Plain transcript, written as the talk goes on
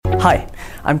Hi,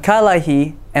 I'm Kyle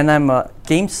Ahi, and I'm a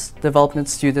games development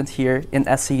student here in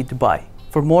SAE Dubai.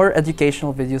 For more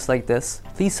educational videos like this,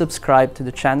 please subscribe to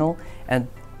the channel and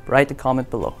write a comment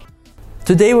below.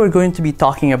 Today we're going to be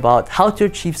talking about how to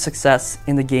achieve success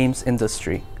in the games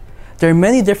industry. There are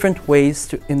many different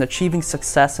ways in achieving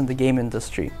success in the game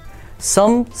industry.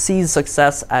 Some see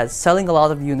success as selling a lot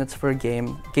of units for a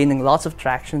game, gaining lots of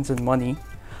tractions and money.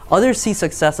 Others see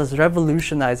success as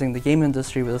revolutionizing the game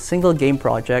industry with a single game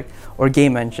project or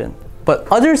game engine.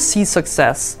 But others see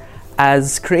success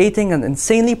as creating an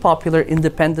insanely popular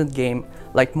independent game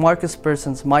like Markus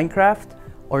Persson's Minecraft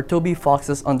or Toby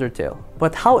Fox's Undertale.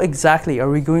 But how exactly are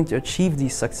we going to achieve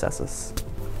these successes?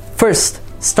 First,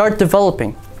 start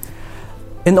developing.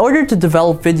 In order to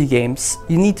develop video games,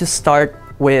 you need to start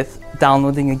with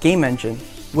downloading a game engine,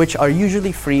 which are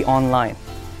usually free online.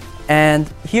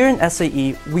 And here in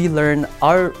SAE, we learn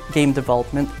our game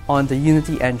development on the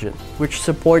Unity engine, which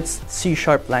supports C#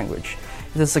 language.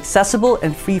 It is accessible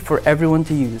and free for everyone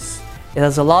to use. It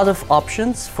has a lot of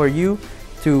options for you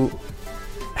to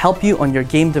help you on your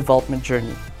game development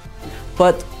journey.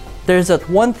 But there's that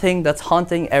one thing that's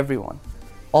haunting everyone,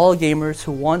 all gamers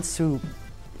who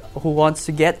wants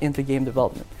to get into game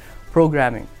development: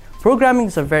 programming. Programming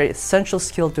is a very essential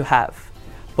skill to have.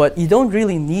 But you don't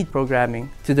really need programming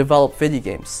to develop video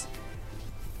games.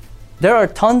 There are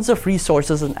tons of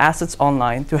resources and assets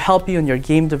online to help you in your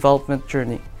game development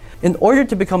journey. In order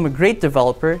to become a great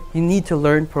developer, you need to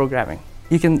learn programming.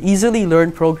 You can easily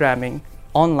learn programming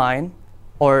online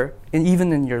or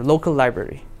even in your local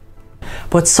library.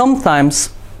 But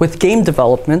sometimes with game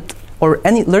development or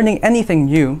learning anything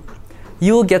new,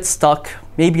 you will get stuck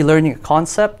maybe learning a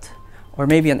concept or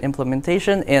maybe an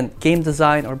implementation in game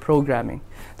design or programming.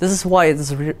 This is why it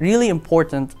is really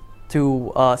important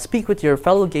to speak with your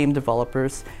fellow game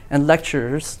developers and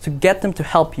lecturers to get them to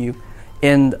help you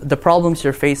in the problems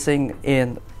you're facing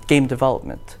in game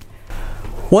development.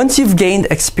 Once you've gained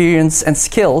experience and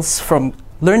skills from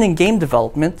learning game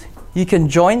development, you can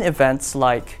join events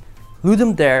like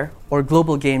Ludum Dare or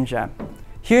Global Game Jam.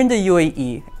 Here in the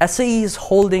UAE, SAE is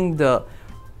holding the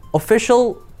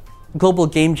official Global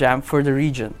Game Jam for the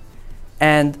region.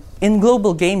 And in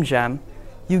Global Game Jam,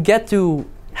 you get to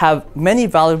have many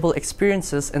valuable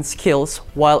experiences and skills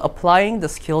while applying the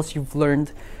skills you've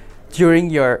learned during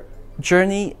your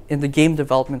journey in the game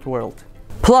development world.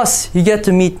 Plus, you get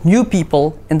to meet new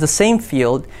people in the same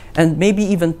field and maybe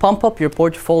even pump up your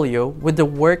portfolio with the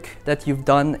work that you've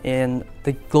done in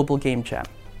the Global Game Jam.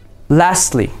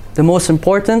 Lastly, the most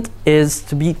important is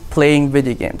to be playing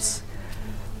video games.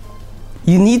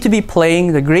 You need to be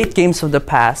playing the great games of the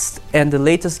past and the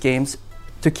latest games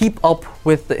to keep up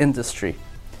with the industry,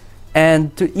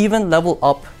 and to even level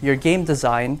up your game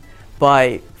design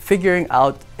by figuring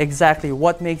out exactly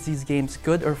what makes these games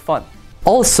good or fun.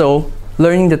 Also,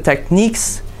 learning the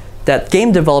techniques that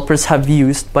game developers have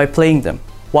used by playing them,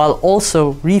 while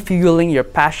also refueling your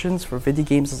passions for video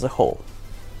games as a whole.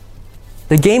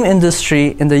 The game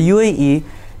industry in the UAE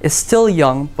is still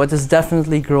young, but is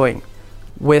definitely growing,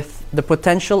 with the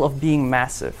potential of being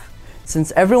massive,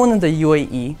 since everyone in the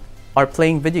UAE are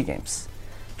playing video games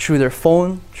through their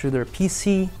phone, through their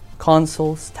PC,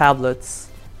 consoles, tablets,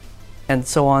 and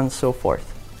so on and so forth.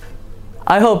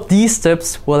 I hope these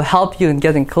tips will help you in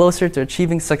getting closer to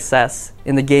achieving success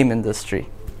in the game industry.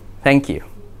 Thank you.